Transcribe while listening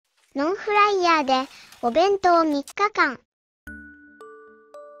ノンフライヤーでお弁当3日間。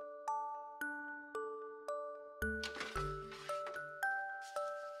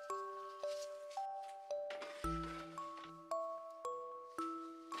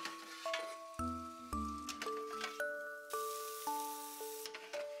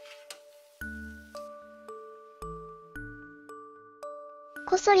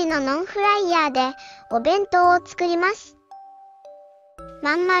コソリのノンフライヤーでお弁当を作ります。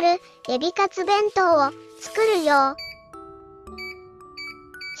まん丸エビカツ弁当を作るよう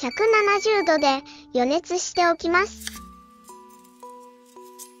170度で予熱しておきます。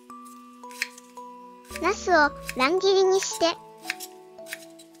ナスを乱切りにして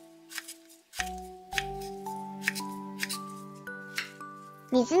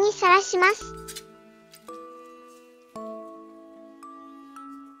水にさらします。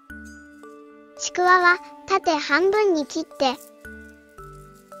ちくわは縦半分に切って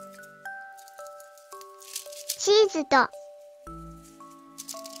チーズと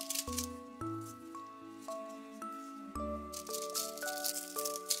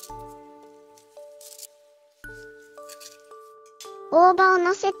大葉を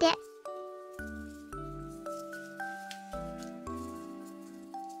のせて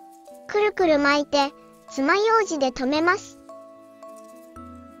くるくる巻いて爪楊枝で留めます。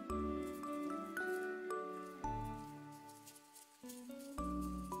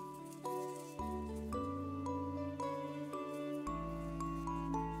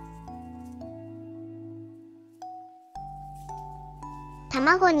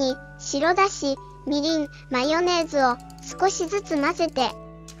卵に白だし、みりん、マヨネーズを少しずつ混ぜて、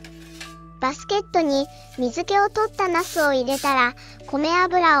バスケットに水気を取ったナスを入れたら、米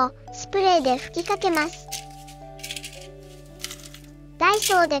油をスプレーで吹きかけます。ダイ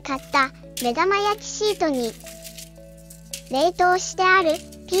ソーで買った目玉焼きシートに、冷凍してある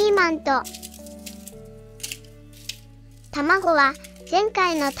ピーマンと、卵は前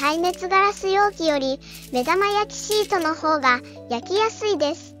回の耐熱ガラス容器より目玉焼きシートの方が焼きやすい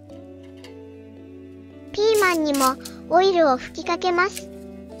です。ピーマンにもオイルを吹きかけます。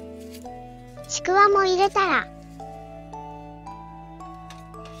ちくわも入れたら、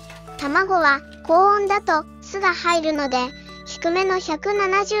卵は高温だと酢が入るので低めの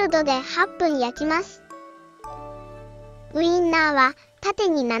170度で8分焼きます。ウインナーは縦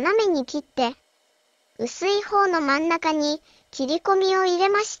に斜めに切って薄い方の真ん中に切り込みを入れ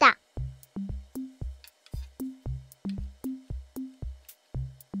ました。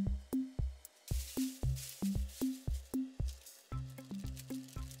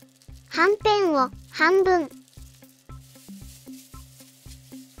はんぺんを半分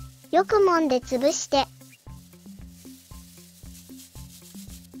よく揉んで潰して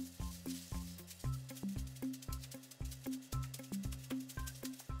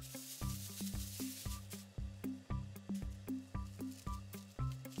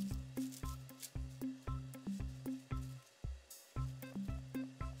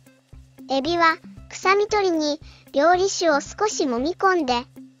エビは臭み取りに料理酒を少し揉み込んで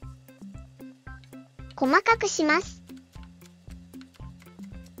細かくします。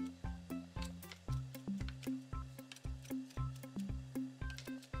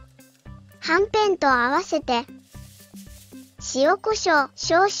はんぺんと合わせて塩コショウ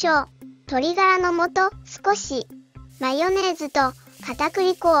少々、鶏ガラの素少し、マヨネーズと片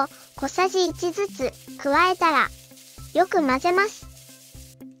栗粉を小さじ1ずつ加えたらよく混ぜます。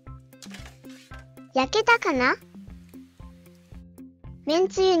焼けたかな？めん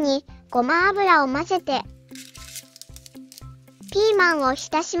つゆにごま油を混ぜてピーマンを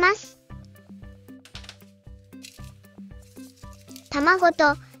浸します。卵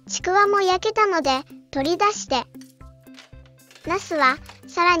とちくわも焼けたので取り出してナスは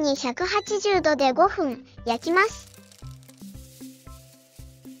さらに180度で5分焼きます。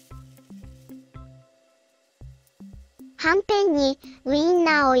はんぺんにウイン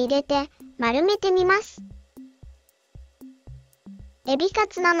ナーを入れて丸めてみます。エビカ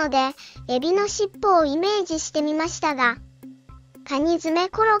ツなのでエビの尻尾をイメージしてみましたが、カニ詰め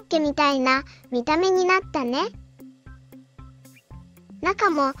コロッケみたいな見た目になったね。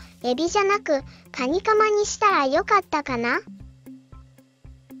中もエビじゃなくカニカマにしたらよかったかな？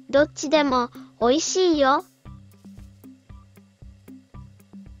どっちでも美味しいよ。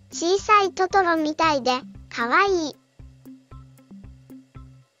小さいトトロみたいでかわいい。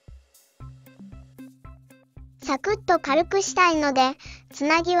サクッと軽くしたいので、つ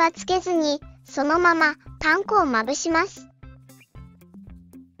なぎはつけずに、そのままパン粉をまぶします。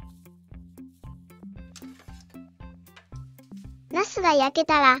ナスが焼け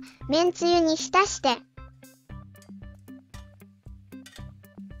たら、めんつゆに浸して、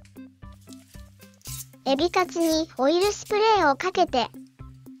エビカツにオイルスプレーをかけて、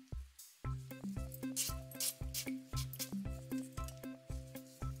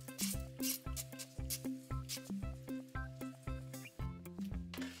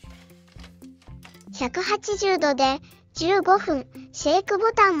180度で15分シェイク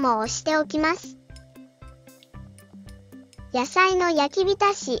ボタンも押しておきます。野菜の焼き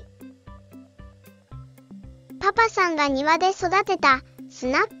浸し。パパさんが庭で育てたス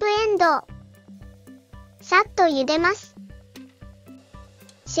ナップエンドウ。さっと茹でます。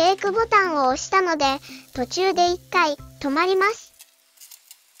シェイクボタンを押したので途中で1回止まります。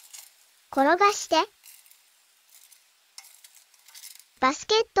転がして。バス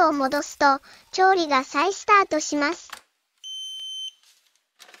ケットを戻すと調理が再スタートします。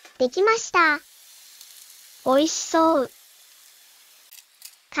できました。美味しそう。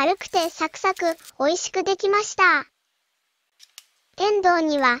軽くてサクサク美味しくできました。エンドウ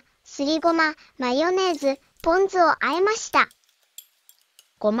にはすりごま、マヨネーズ、ポン酢を和えました。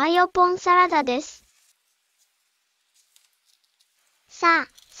ごまよポンサラダです。さ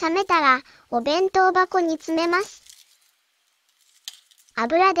あ、冷めたらお弁当箱に詰めます。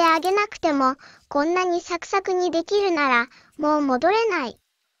油で揚げなくてもこんなにサクサクにできるならもう戻れない。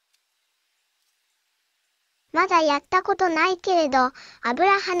まだやったことないけれど、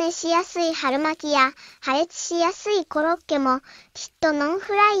油跳ねしやすい春巻きや破裂しやすいコロッケもきっとノン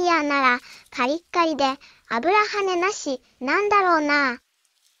フライヤーならカリッカリで油跳ねなしなんだろうな。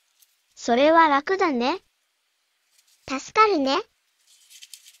それは楽だね。助かるね。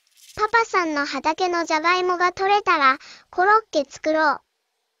パパさんの畑のじゃがいもが取れたらコロッケ作ろう。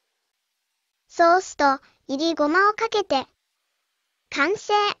ソースといりごまをかけて完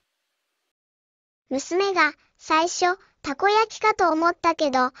成。娘が最初たこ焼きかと思った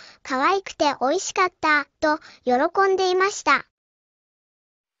けど可愛くて美味しかったと喜んでいました。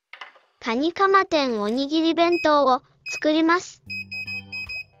カニカマ天おにぎり弁当を作ります。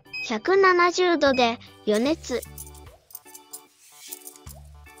170度で予熱。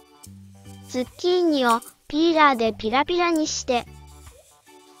ズッキーニをピーラーでピラピラにして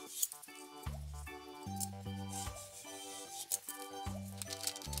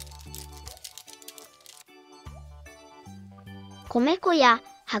米粉や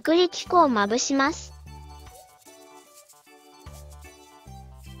薄力粉をまぶします。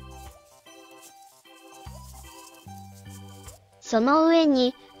その上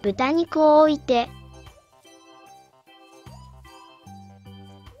に豚肉を置いて、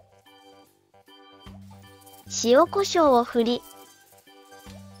塩コショウを振り、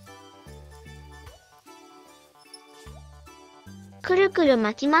くるくる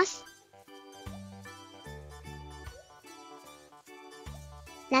巻きます。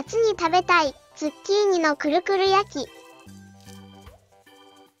夏に食べたいズッキーニのくるくる焼き。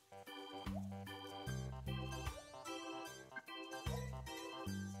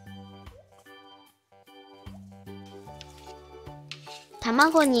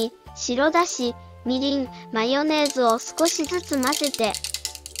卵に白だし、みりん、マヨネーズを少しずつ混ぜて、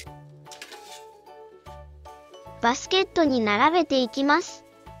バスケットに並べていきます。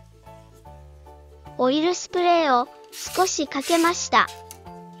オイルスプレーを少しかけました。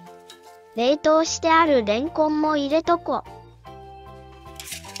冷凍してあるレンコンも入れとこ。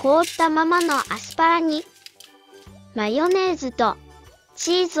凍ったままのアスパラにマヨネーズと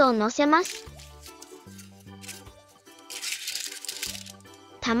チーズをのせます。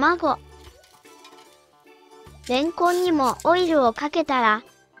卵、レンコンにもオイルをかけたら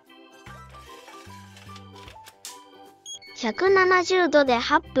170度で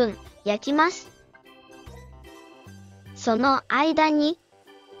8分焼きます。その間に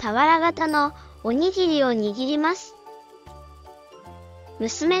俵型のおにぎりを握ります。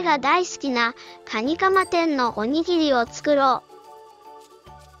娘が大好きなカニカマ天のおにぎりを作ろ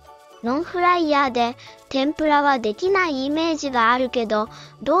う。ノンフライヤーで天ぷらはできないイメージがあるけど、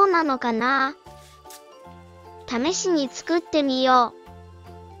どうなのかな？試しに作ってみよ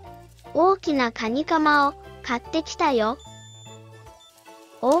う。大きなカニカマを買ってきたよ。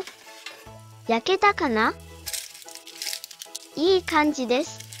お、焼けたかな？いい感じで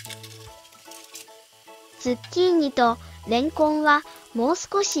す。ズッキーニとレンコンはもう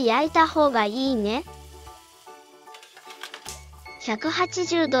少し焼いた方がいいね。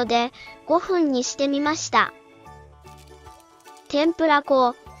180度で5分にしてみました。天ぷら粉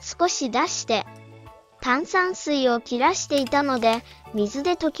を少し出して、炭酸水を切らしていたので水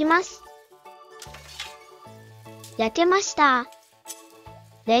で溶きます。焼けました。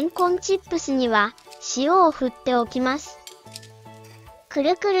レンコンチップスには塩を振っておきます。く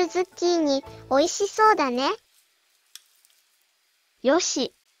るくるズッキーニ、美味しそうだね。よ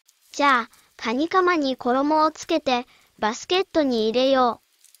し。じゃあ、カニカマに衣をつけてバスケットに入れよ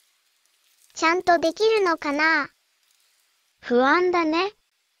う。ちゃんとできるのかな？不安だね。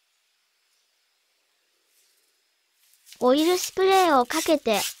オイルスプレーをかけ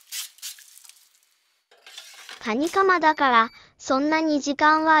て。カニカマだからそんなに時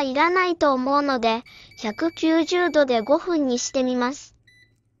間はいらないと思うので、190度で5分にしてみます。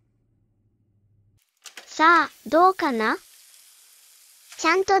さあ、どうかな？ち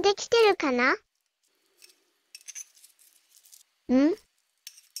ゃんとできてるかな？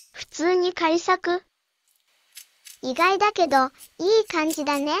普通に仮作？意外だけど、いい感じ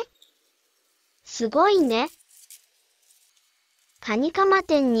だね。すごいね。カニカマ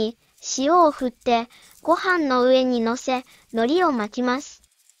天に塩を振ってご飯の上に乗せ海苔を巻きます。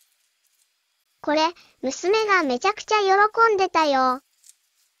これ、娘がめちゃくちゃ喜んでたよ。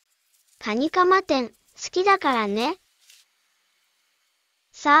カニカマ天好きだからね。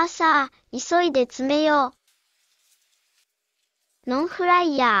さあさあ、急いで詰めよう。ノンフラ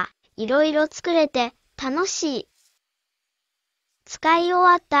イヤー、いろいろ作れて楽しい。使い終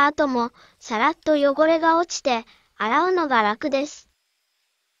わった後もさらっと汚れが落ちて洗うのが楽です。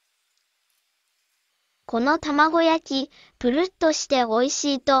この卵焼き、プルッとして美味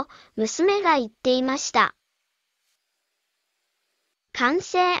しいと娘が言っていました。完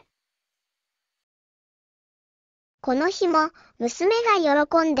成。この日も娘が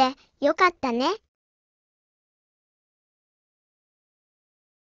喜んでよかったね。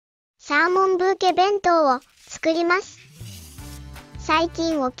サーモンブーケ弁当を作ります。最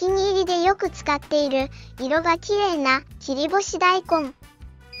近お気に入りでよく使っている色が綺麗な切り干し大根。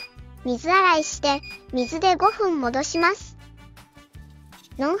水洗いして水で5分戻します。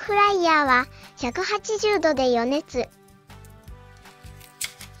ノンフライヤーは180度で予熱。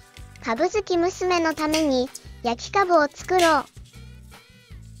かぶ好き娘のために焼きかぶを作ろう。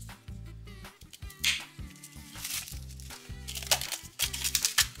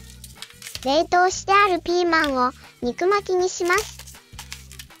冷凍してあるピーマンを肉巻きにします。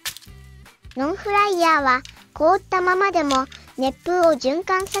ノンフライヤーは凍ったままでも熱風を循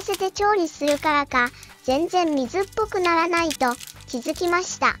環させて調理するからか全然水っぽくならないと気づきま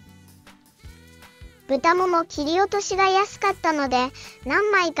した。豚もも切り落としが安かったので何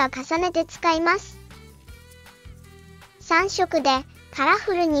枚か重ねて使います。3色でカラ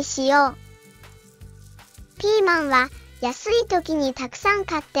フルにしよう。ピーマンは安い時にたくさん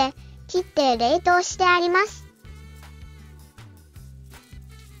買って切って冷凍してあります。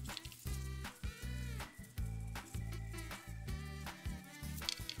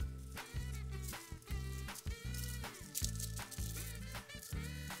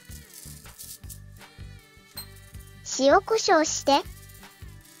塩コショウして。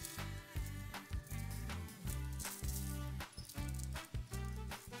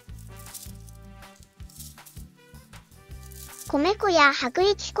米粉や薄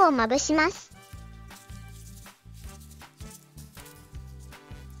力粉をまぶします。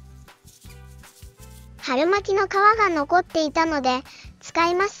春巻きの皮が残っていたので使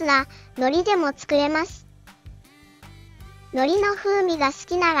いますが、海苔でも作れます。海苔の風味が好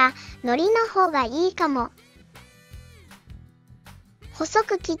きなら海苔の方がいいかも。細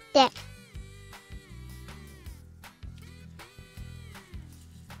く切って、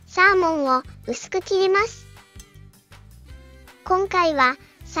サーモンを薄く切ります。今回は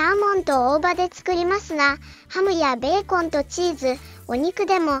サーモンと大葉で作りますが、ハムやベーコンとチーズ、お肉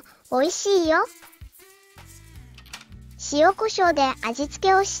でも美味しいよ。塩コショウで味付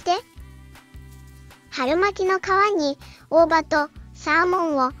けをして、春巻きの皮に大葉とサーモ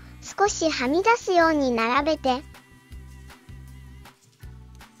ンを少しはみ出すように並べて、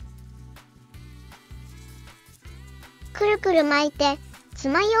くるくる巻いて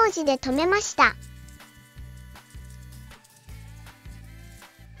爪楊枝で留めました。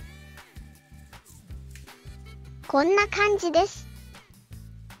こんな感じです。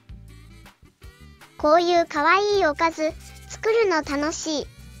こういうかわいいおかず作るの楽しい。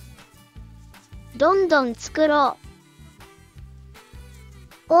どんどん作ろ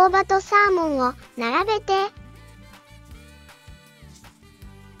う。大葉とサーモンを並べて、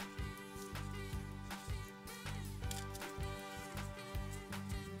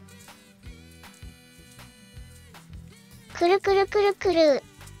くるくるくるくる。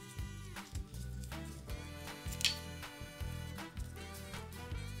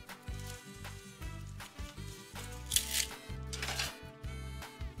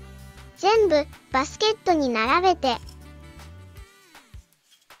全部バスケットに並べて、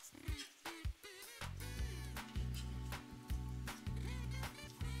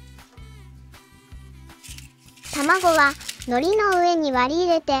卵は海苔の上に割り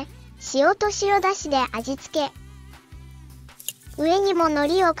入れて塩と白だしで味付け。上にも海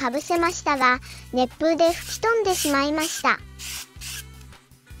苔をかぶせましたが、熱風で吹き飛んでしまいました。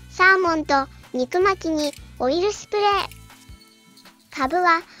サーモンと肉巻きにオイルスプレー。かぶ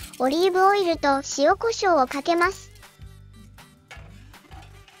はオリーブオイルと塩コショウをかけます。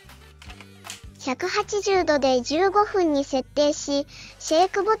180度で15分に設定し、シェイ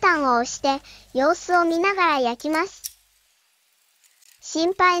クボタンを押して様子を見ながら焼きます。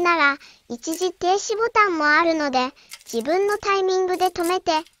心配なら一時停止ボタンもあるので、自分のタイミングで止め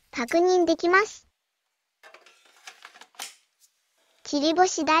て確認できます。切り干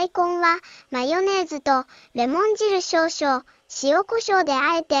し大根はマヨネーズとレモン汁少々、塩コショウで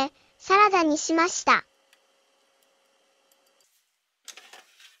和えてサラダにしました。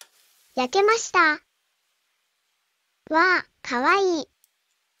焼けました。わあ、かわいい。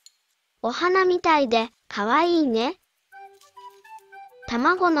お花みたいでかわいいね。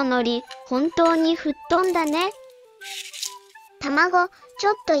卵の海苔、本当に吹っ飛んだね。卵、ち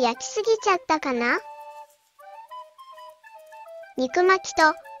ょっと焼きすぎちゃったかな？肉巻き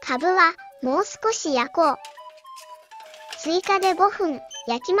とかぶはもう少し焼こう。追加で5分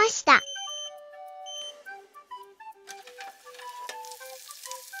焼きました。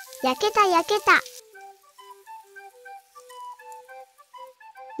焼けた焼けた。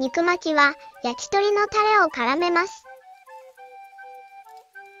肉巻きは焼き鳥のタレを絡めます。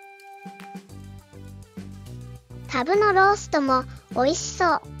かぶのローストも美味し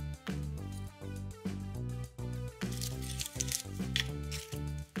そう。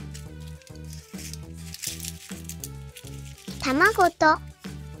卵と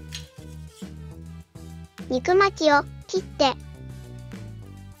肉巻きを切って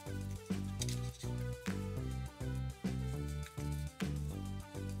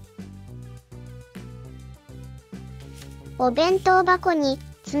お弁当箱に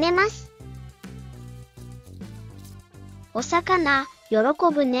詰めます。お魚、喜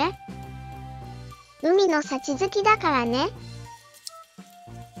ぶね。海の幸好きだからね。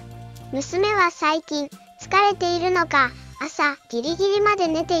娘は最近疲れているのか、朝ギリギリまで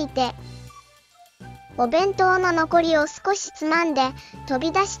寝ていて、お弁当の残りを少しつまんで飛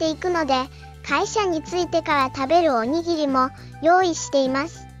び出していくので、会社に着いてから食べるおにぎりも用意していま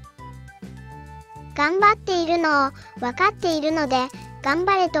す。頑張っているのを分かっているので、頑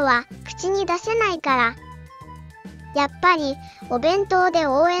張れとは口に出せないから。やっぱりお弁当で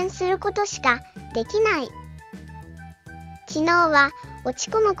応援することしかできない。昨日は落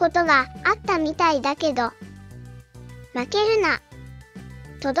ち込むことがあったみたいだけど、負けるな。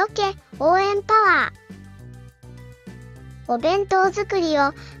届け応援パワー。お弁当作り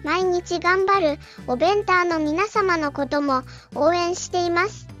を毎日頑張るお弁当の皆様のことも応援していま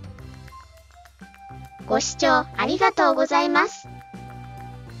す。ご視聴ありがとうございます。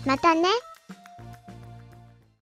またね。